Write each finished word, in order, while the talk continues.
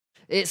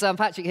It's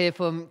Patrick here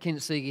from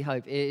Estuary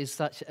Hope. It is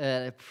such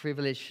a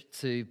privilege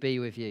to be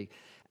with you.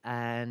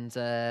 And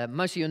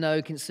most of you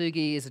know,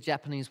 kintsugi is a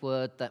Japanese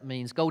word that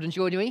means golden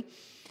joinery.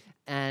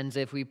 And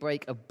if we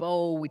break a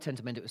bowl, we tend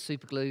to mend it with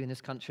super glue in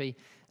this country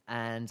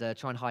and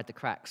try and hide the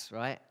cracks,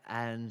 right?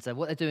 And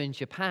what they do in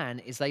Japan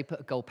is they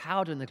put gold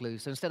powder in the glue.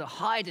 So instead of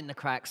hiding the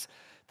cracks,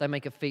 they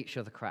make a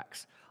feature of the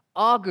cracks.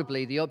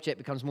 Arguably, the object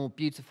becomes more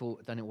beautiful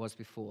than it was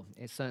before.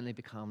 It certainly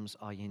becomes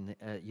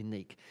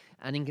unique.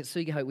 And in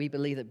Kintsugi Hope, we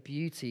believe that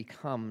beauty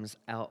comes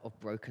out of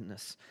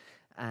brokenness.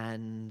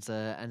 And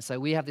so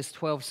we have this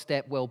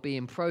 12-step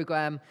well-being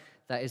program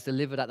that is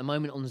delivered at the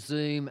moment on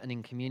Zoom and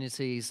in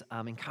communities,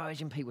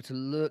 encouraging people to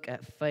look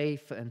at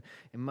faith and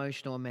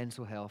emotional and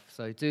mental health.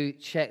 So do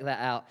check that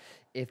out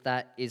if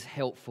that is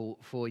helpful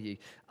for you.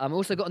 We've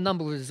also got a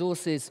number of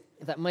resources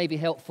that may be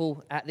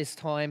helpful at this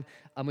time.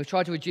 We've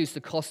tried to reduce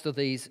the cost of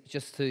these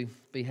just to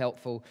be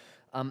helpful.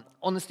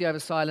 Honesty over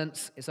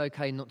silence. It's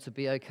okay not to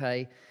be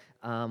okay.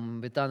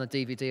 We've done a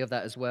DVD of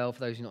that as well for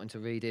those who are not into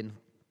reading.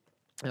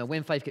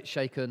 When faith gets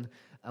shaken,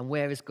 and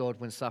where is God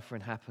when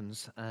suffering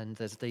happens? And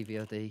there's a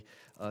DVD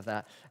of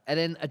that. And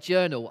then a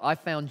journal. I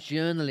found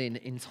journaling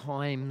in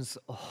times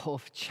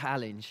of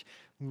challenge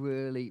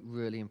really,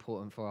 really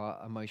important for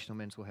our emotional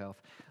mental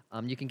health.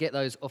 You can get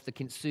those off the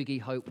Kintsugi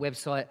Hope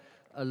website,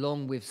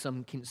 along with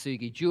some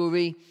Kintsugi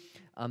jewelry.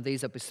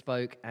 These are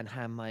bespoke and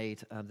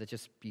handmade. They're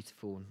just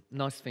beautiful.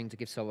 Nice thing to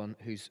give someone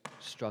who's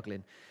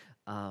struggling.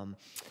 I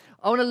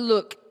want to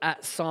look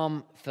at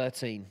Psalm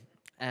 13.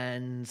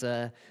 And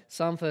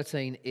Psalm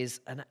 13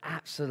 is an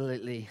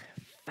absolutely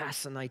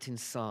fascinating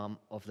psalm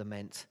of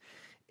lament.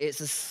 It's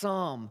a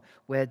psalm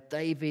where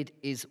David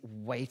is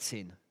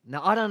waiting.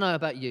 Now, I don't know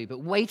about you, but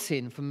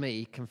waiting for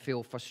me can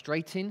feel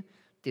frustrating,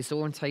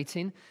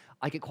 disorientating.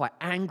 I get quite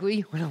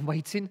angry when I'm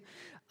waiting.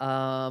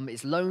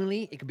 It's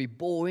lonely. It can be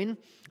boring.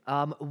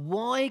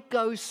 Why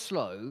go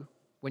slow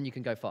when you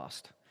can go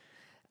fast?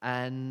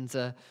 And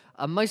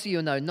most of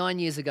you know, 9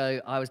 years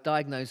ago, I was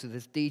diagnosed with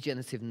this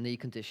degenerative knee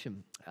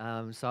condition.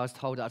 So I was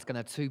told I was going to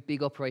have 2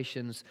 big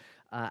operations,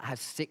 have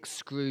 6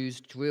 screws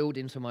drilled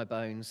into my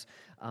bones,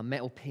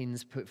 metal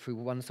pins put through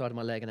one side of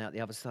my leg and out the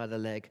other side of the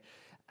leg.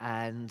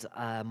 And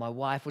my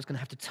wife was going to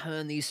have to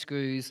turn these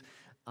screws.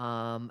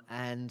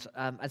 And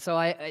so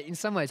in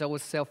some ways, I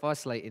was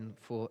self-isolating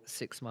for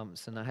 6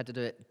 months, and I had to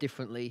do it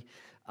differently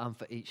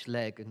for each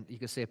leg. And you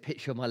can see a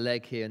picture of my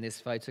leg here in this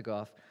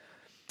photograph.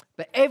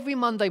 But every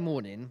Monday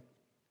morning,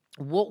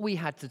 what we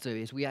had to do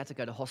is we had to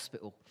go to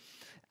hospital.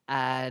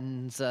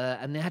 And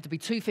there had to be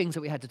 2 things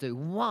that we had to do.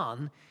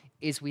 One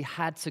is we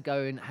had to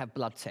go and have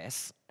blood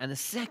tests. And the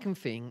second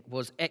thing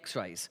was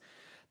x-rays.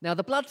 Now,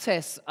 the blood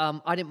tests,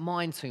 I didn't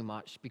mind too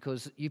much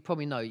because you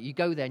probably know, you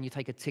go there and you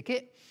take a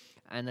ticket,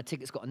 and the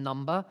ticket's got a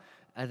number,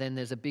 and then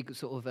there's a big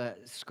sort of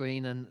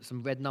screen and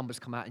some red numbers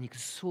come out, and you can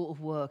sort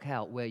of work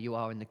out where you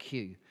are in the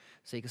queue.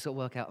 So you can sort of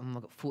work out,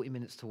 I've got 40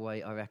 minutes to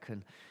wait, I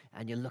reckon,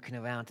 and you're looking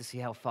around to see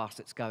how fast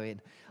it's going.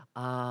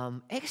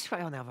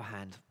 X-ray, on the other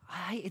hand, I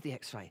hated the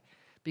X-ray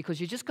because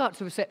you just go up to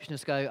the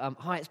receptionist, go,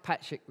 hi, it's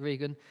Patrick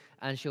Reagan,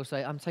 and she'll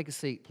say, take a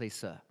seat, please,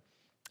 sir.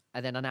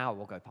 And then an hour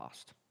will go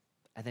past,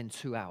 and then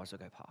 2 hours will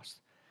go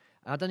past.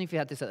 And I don't know if you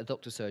had this at the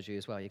doctor's surgery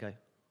as well. You go,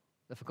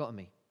 they've forgotten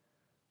me.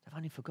 They've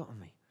only forgotten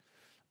me.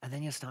 And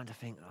then you're starting to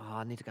think,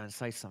 I need to go and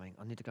say something.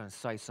 I need to go and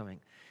say something.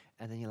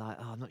 And then you're like,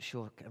 I'm not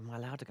sure, am I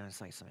allowed to go and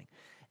say something?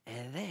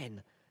 And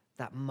then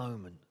that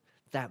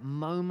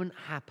moment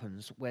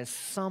happens where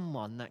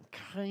someone that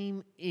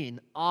came in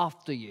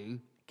after you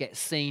gets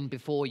seen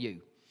before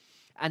you.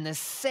 And the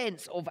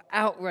sense of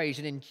outrage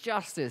and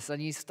injustice,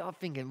 and you start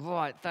thinking,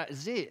 right, that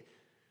is it.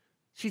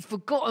 She's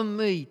forgotten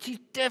me. She's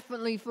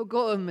definitely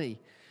forgotten me.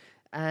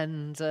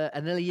 And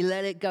then you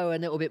let it go a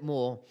little bit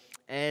more.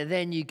 And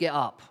then you get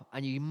up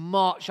and you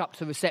march up to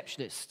the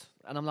receptionist.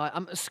 And I'm like,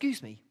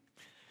 excuse me,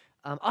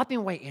 I've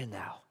been waiting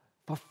now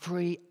for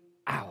 3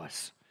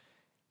 hours.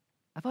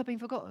 Have I been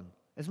forgotten?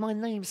 Has my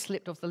name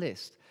slipped off the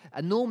list?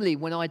 And normally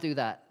when I do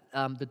that,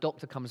 the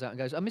doctor comes out and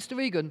goes, Mr.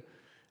 Regan.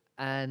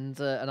 And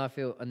I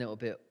feel a little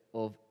bit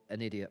of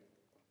an idiot.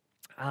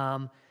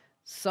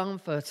 Psalm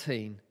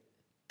 13,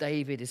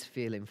 David is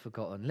feeling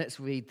forgotten. Let's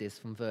read this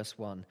from verse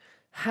 1.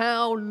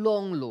 How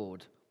long,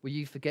 Lord, will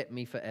you forget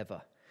me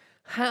forever?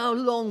 How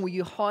long will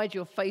you hide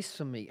your face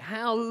from me?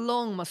 How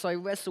long must I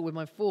wrestle with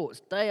my thoughts?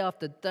 Day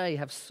after day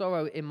have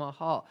sorrow in my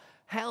heart.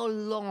 How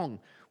long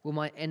will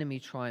my enemy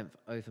triumph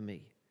over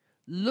me?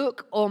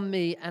 Look on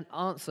me and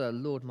answer,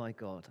 Lord my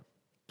God.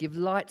 Give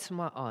light to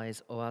my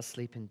eyes, or I'll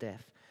sleep in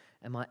death.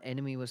 And my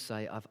enemy will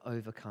say, I've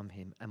overcome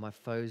him, and my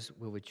foes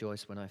will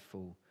rejoice when I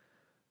fall.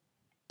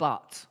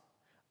 But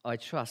I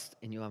trust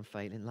in your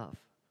unfailing love.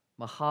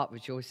 My heart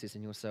rejoices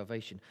in your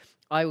salvation.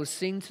 I will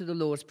sing to the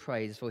Lord's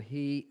praise, for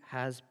he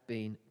has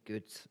been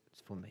good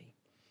for me.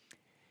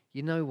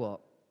 You know what?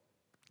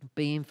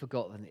 Being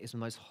forgotten is the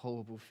most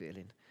horrible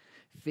feeling.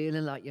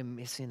 Feeling like you're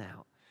missing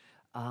out.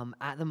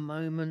 At the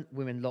moment,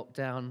 we're in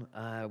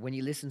lockdown. When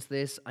you listen to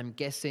this, I'm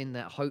guessing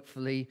that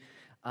hopefully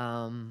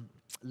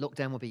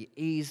Lockdown will be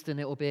eased a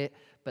little bit,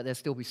 but there'll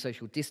still be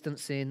social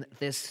distancing.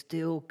 There's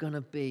still going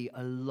to be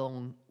a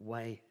long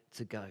way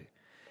to go.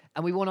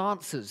 And we want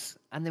answers.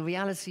 And the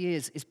reality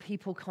is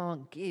people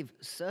can't give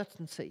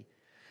certainty.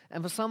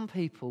 And for some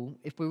people,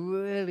 if we're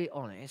really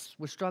honest,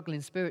 we're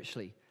struggling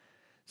spiritually.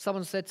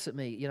 Someone said to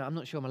me, I'm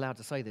not sure I'm allowed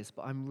to say this,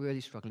 but I'm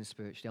really struggling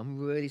spiritually. I'm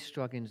really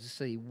struggling to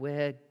see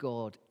where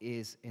God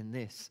is in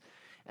this.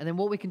 And then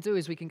what we can do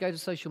is we can go to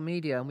social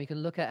media and we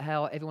can look at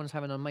how everyone's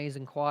having an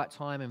amazing quiet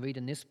time and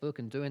reading this book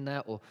and doing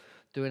that, or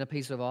doing a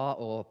piece of art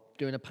or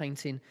doing a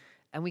painting.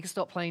 And we can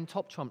start playing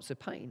top trumps of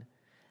pain.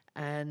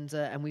 And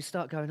we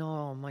start going,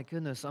 oh my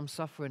goodness, I'm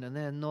suffering and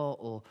they're not.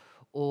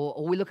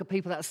 Or we look at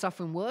people that are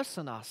suffering worse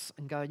than us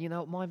and going,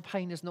 my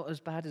pain is not as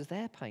bad as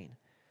their pain.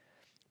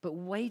 But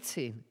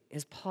waiting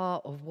is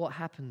part of what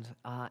happened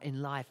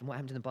in life and what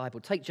happened in the Bible.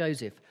 Take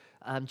Joseph,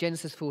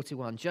 Genesis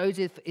 41.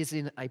 Joseph is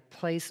in a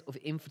place of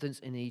influence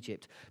in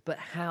Egypt. But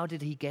how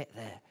did he get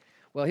there?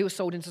 Well, he was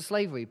sold into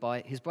slavery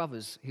by his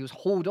brothers. He was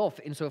hauled off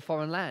into a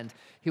foreign land.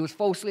 He was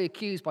falsely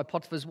accused by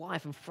Potiphar's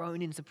wife and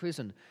thrown into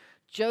prison.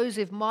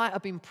 Joseph might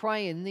have been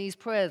praying these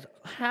prayers,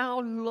 how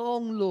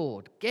long,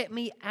 Lord? Get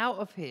me out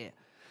of here.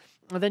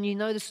 And then you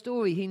know the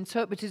story. He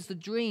interprets the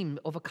dream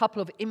of a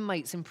couple of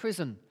inmates in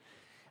prison.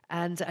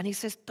 And he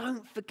says,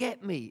 don't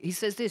forget me. He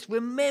says this,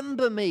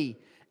 remember me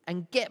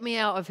and get me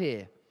out of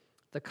here.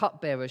 The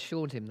cupbearer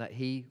assured him that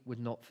he would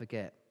not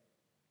forget.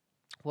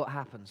 What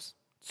happens?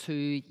 2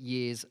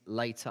 years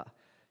later,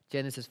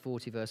 Genesis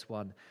 40 verse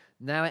 1.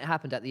 Now it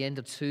happened at the end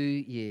of 2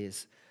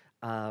 years.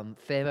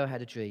 Pharaoh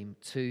had a dream,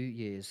 2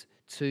 years.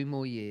 2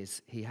 more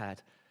years he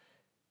had.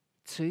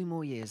 2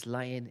 more years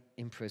laying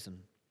in prison.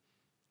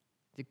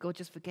 Did God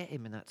just forget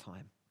him in that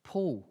time?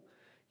 Paul.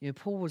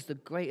 Paul was the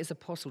greatest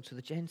apostle to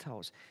the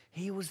Gentiles.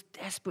 He was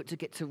desperate to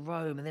get to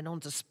Rome and then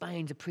on to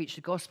Spain to preach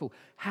the gospel.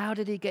 How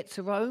did he get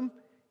to Rome?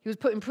 He was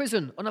put in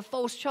prison on a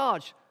false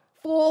charge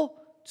for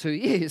 2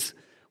 years.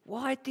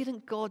 Why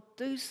didn't God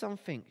do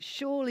something?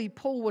 Surely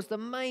Paul was the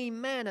main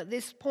man at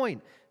this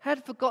point.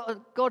 Had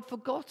God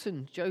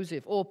forgotten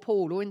Joseph or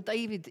Paul or in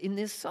David in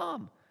this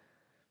psalm?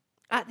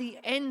 At the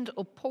end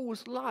of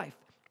Paul's life,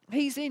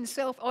 he's in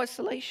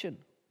self-isolation.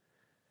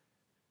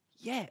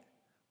 Yet,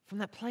 from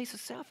that place of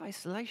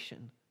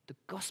self-isolation, the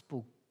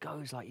gospel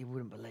goes like you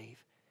wouldn't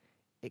believe.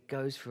 It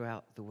goes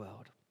throughout the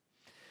world.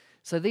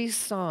 So these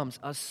psalms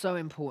are so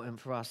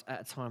important for us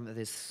at a time like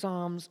this.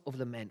 Psalms of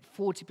lament.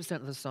 40%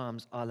 of the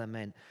psalms are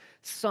lament.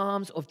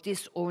 Psalms of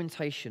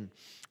disorientation.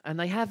 And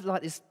they have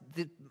like this,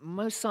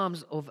 most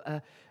psalms of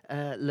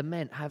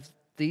lament have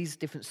these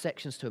different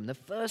sections to them. The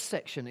first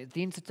section,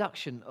 the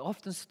introduction,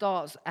 often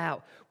starts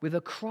out with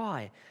a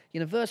cry.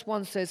 Verse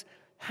 1 says,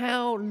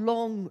 how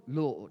long,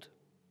 Lord?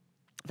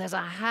 There's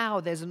a how,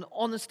 there's an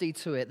honesty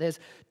to it.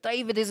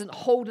 David isn't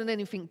holding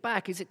anything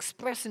back. He's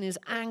expressing his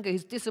anger,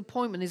 his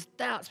disappointment, his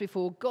doubts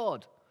before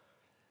God.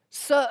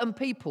 Certain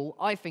people,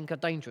 I think, are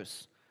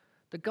dangerous.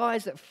 The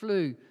guys that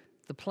flew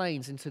the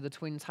planes into the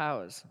Twin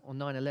Towers on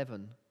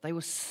 9/11, they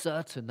were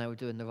certain they were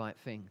doing the right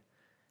thing.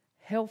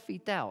 Healthy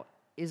doubt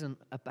isn't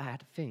a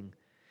bad thing.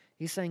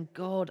 He's saying,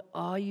 God,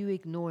 are you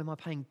ignoring my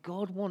pain?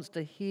 God wants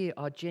to hear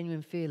our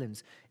genuine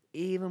feelings,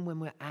 even when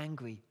we're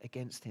angry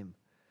against him.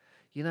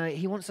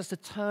 He wants us to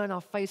turn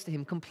our face to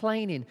him.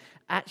 Complaining,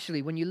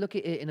 actually, when you look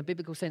at it in a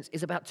biblical sense,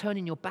 is about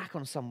turning your back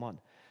on someone.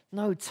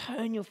 No,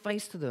 turn your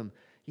face to them.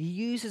 He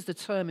uses the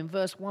term in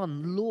verse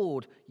 1,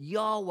 Lord,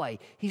 Yahweh.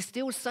 He's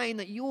still saying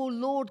that you're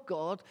Lord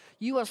God.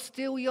 You are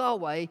still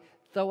Yahweh,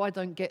 though I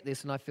don't get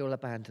this and I feel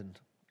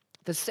abandoned.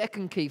 The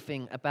second key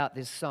thing about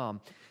this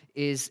psalm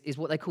is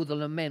what they call the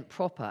lament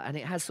proper. And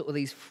it has sort of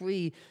these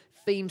 3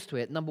 themes to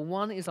it. Number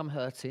 1 is I'm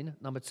hurting.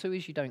 Number 2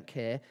 is you don't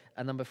care.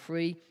 And number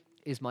 3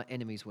 is my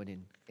enemies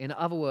winning. In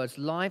other words,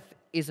 life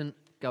isn't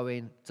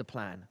going to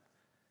plan.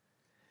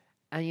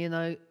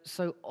 And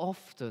so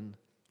often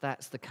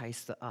that's the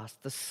case to us.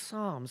 The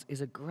Psalms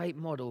is a great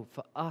model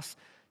for us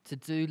to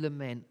do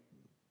lament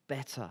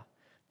better.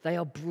 They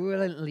are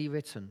brilliantly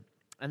written.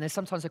 And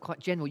sometimes they're quite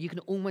general. You can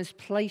almost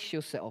place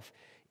yourself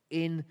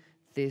in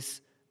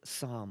this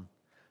psalm.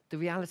 The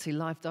reality,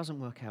 life doesn't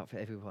work out for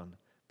everyone.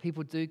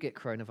 People do get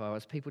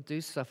coronavirus. People do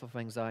suffer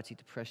from anxiety,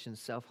 depression,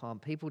 self-harm.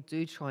 People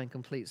do try and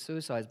complete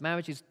suicides.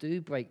 Marriages do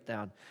break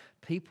down.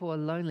 People are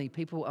lonely.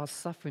 People are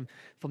suffering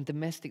from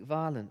domestic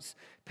violence.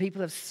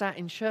 People have sat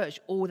in church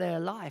all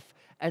their life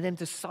and then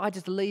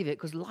decided to leave it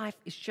because life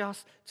is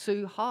just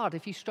too hard.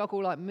 If you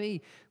struggle like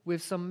me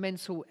with some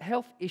mental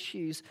health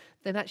issues,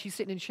 then actually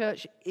sitting in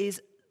church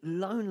is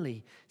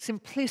lonely.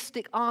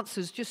 Simplistic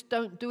answers just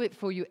don't do it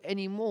for you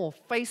anymore.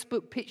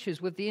 Facebook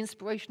pictures with the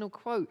inspirational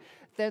quote,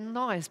 they're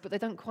nice, but they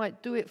don't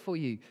quite do it for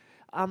you.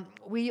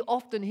 We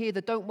often hear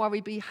the don't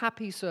worry, be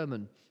happy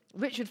sermon.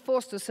 Richard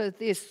Foster said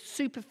this,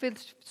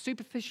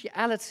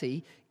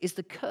 superficiality is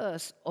the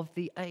curse of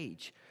the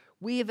age.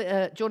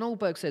 John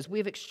Allberg says, we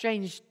have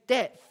exchanged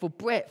depth for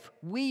breadth.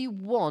 We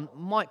want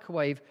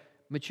microwave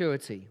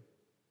maturity.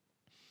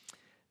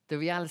 The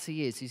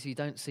reality is you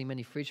don't see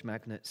many fridge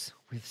magnets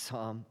with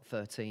Psalm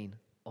 13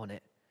 on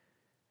it.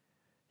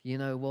 You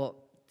know what?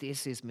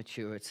 this is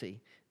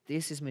maturity.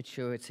 This is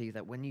maturity,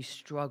 that when you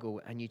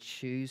struggle and you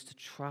choose to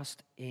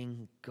trust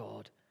in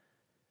God,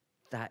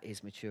 that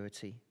is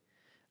maturity.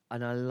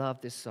 And I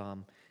love this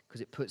psalm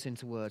because it puts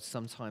into words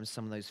sometimes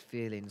some of those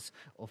feelings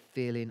of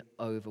feeling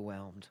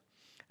overwhelmed.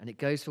 And it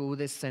goes through all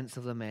this sense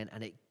of lament,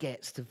 and it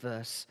gets to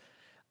verse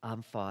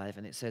 5,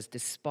 and it says,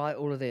 despite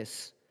all of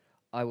this,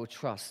 I will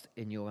trust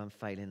in your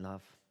unfailing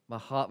love. My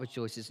heart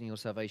rejoices in your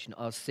salvation.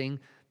 I'll sing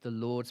the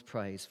Lord's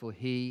praise, for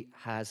he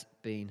has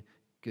been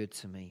good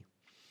to me.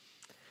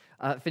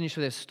 Finish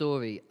with this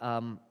story.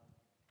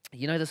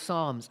 The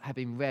Psalms have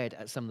been read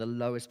at some of the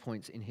lowest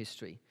points in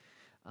history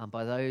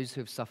by those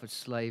who have suffered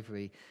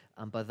slavery,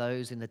 by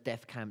those in the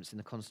death camps, in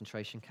the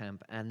concentration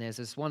camp. And there's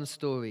this one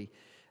story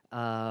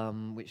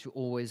which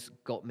always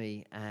got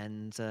me,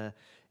 and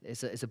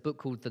it's a book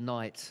called The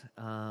Night,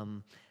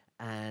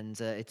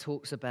 and it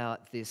talks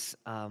about this,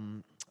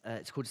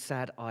 it's called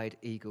Sad-Eyed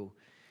Eagle,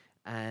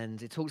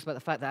 and it talks about the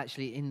fact that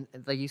actually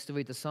they used to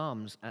read the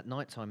Psalms at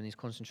nighttime in these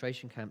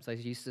concentration camps. They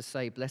used to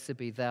say, blessed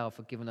be thou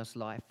for giving us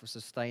life, for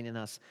sustaining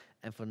us,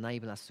 and for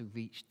enabling us to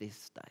reach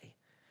this day.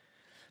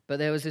 But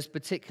there was this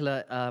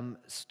particular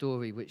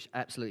story which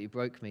absolutely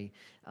broke me,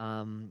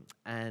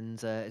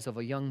 and it's of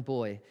a young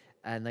boy,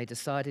 and they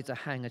decided to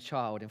hang a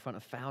child in front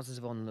of thousands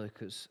of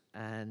onlookers,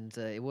 and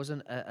it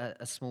wasn't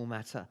a small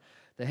matter.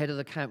 The head of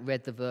the camp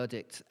read the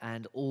verdict,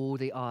 and all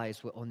the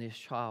eyes were on this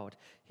child.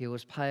 He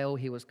was pale,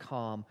 he was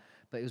calm,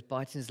 but he was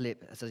biting his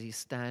lip as he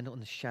stand on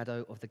the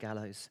shadow of the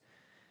gallows.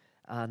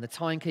 The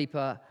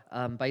timekeeper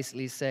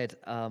basically said,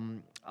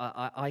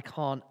 I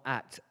can't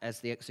act as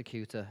the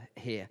executor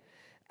here.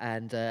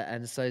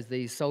 And so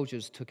the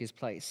soldiers took his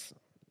place.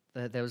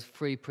 There was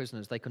 3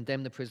 prisoners. They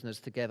condemned the prisoners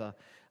together.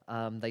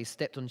 They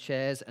stepped on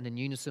chairs, and in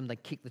unison they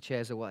kicked the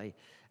chairs away,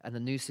 and the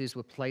nooses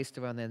were placed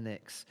around their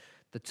necks.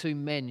 The 2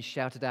 men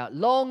shouted out,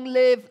 "Long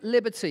live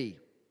liberty!"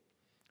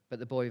 But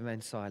the boy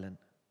remained silent.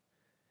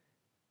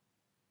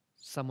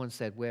 Someone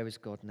said, "Where is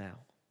God now?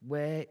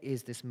 Where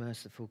is this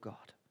merciful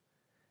God?"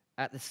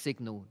 At the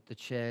signal, the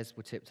chairs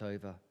were tipped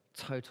over.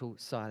 Total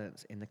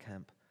silence in the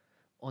camp.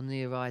 On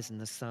the horizon,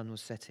 the sun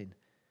was setting.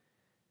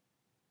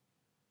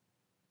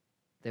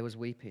 There was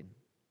weeping.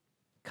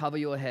 Cover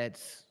your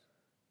heads.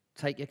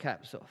 Take your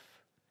caps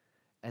off.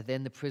 And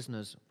then the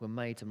prisoners were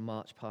made to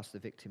march past the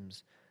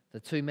victims. The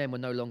 2 men were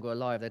no longer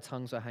alive. Their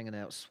tongues were hanging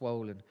out,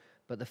 swollen.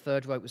 But the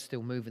 3rd rope was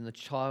still moving. The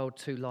child,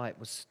 too light,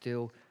 was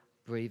still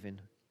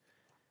breathing.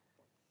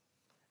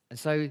 And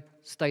so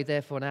stayed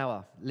there for an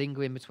hour,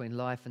 lingering between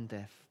life and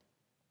death.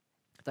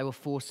 They were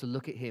forced to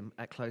look at him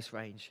at close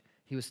range.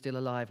 He was still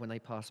alive when they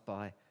passed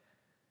by.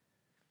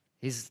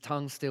 His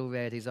tongue still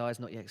red, his eyes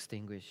not yet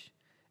extinguished.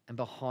 And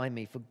behind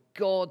me, for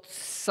God's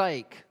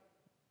sake,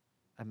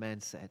 a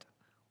man said,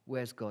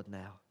 "Where's God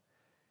now?"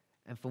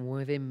 And from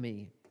within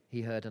me,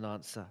 he heard an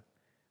answer.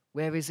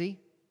 "Where is he?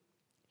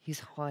 He's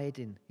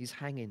hiding. He's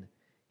hanging.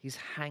 He's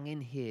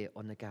hanging here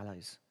on the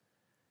gallows."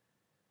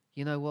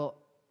 You know what?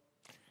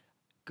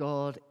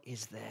 God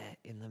is there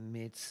in the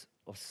midst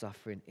of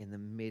suffering, in the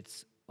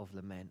midst of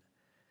lament.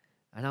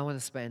 And I want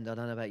to spend, I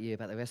don't know about you,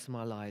 about the rest of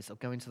my lives of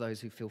going to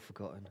those who feel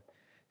forgotten,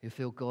 who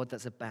feel God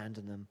that's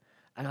abandoned them.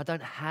 And I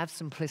don't have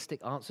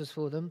simplistic answers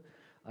for them.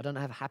 I don't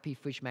have happy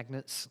fridge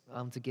magnets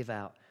to give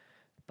out.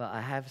 But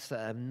I have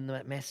a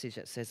message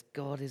that says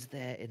God is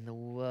there in the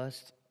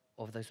worst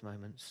of those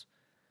moments.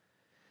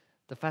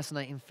 The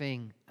fascinating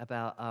thing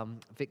about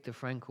Viktor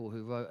Frankl,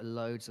 who wrote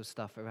loads of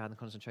stuff around the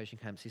concentration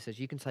camps, he says,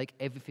 you can take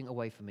everything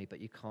away from me, but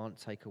you can't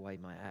take away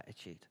my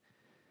attitude.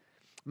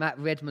 Matt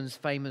Redman's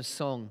famous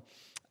song,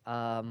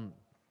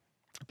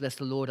 Bless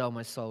the Lord, O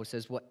my soul,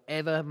 says,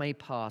 whatever may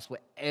pass,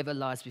 whatever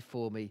lies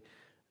before me,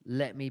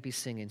 let me be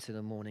singing till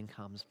the morning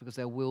comes, because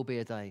there will be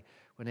a day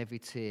when every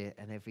tear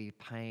and every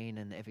pain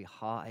and every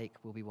heartache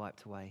will be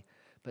wiped away.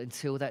 But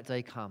until that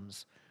day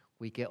comes,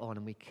 we get on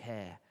and we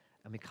care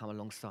and we come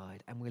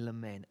alongside and we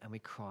lament and we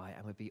cry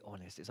and we be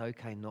honest. It's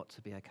okay not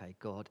to be okay.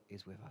 God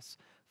is with us.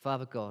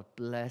 Father God,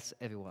 bless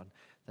everyone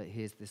that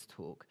hears this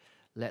talk.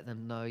 Let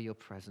them know your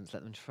presence.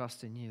 Let them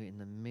trust in you in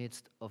the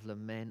midst of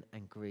lament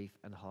and grief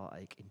and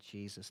heartache. In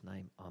Jesus'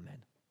 name,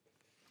 amen.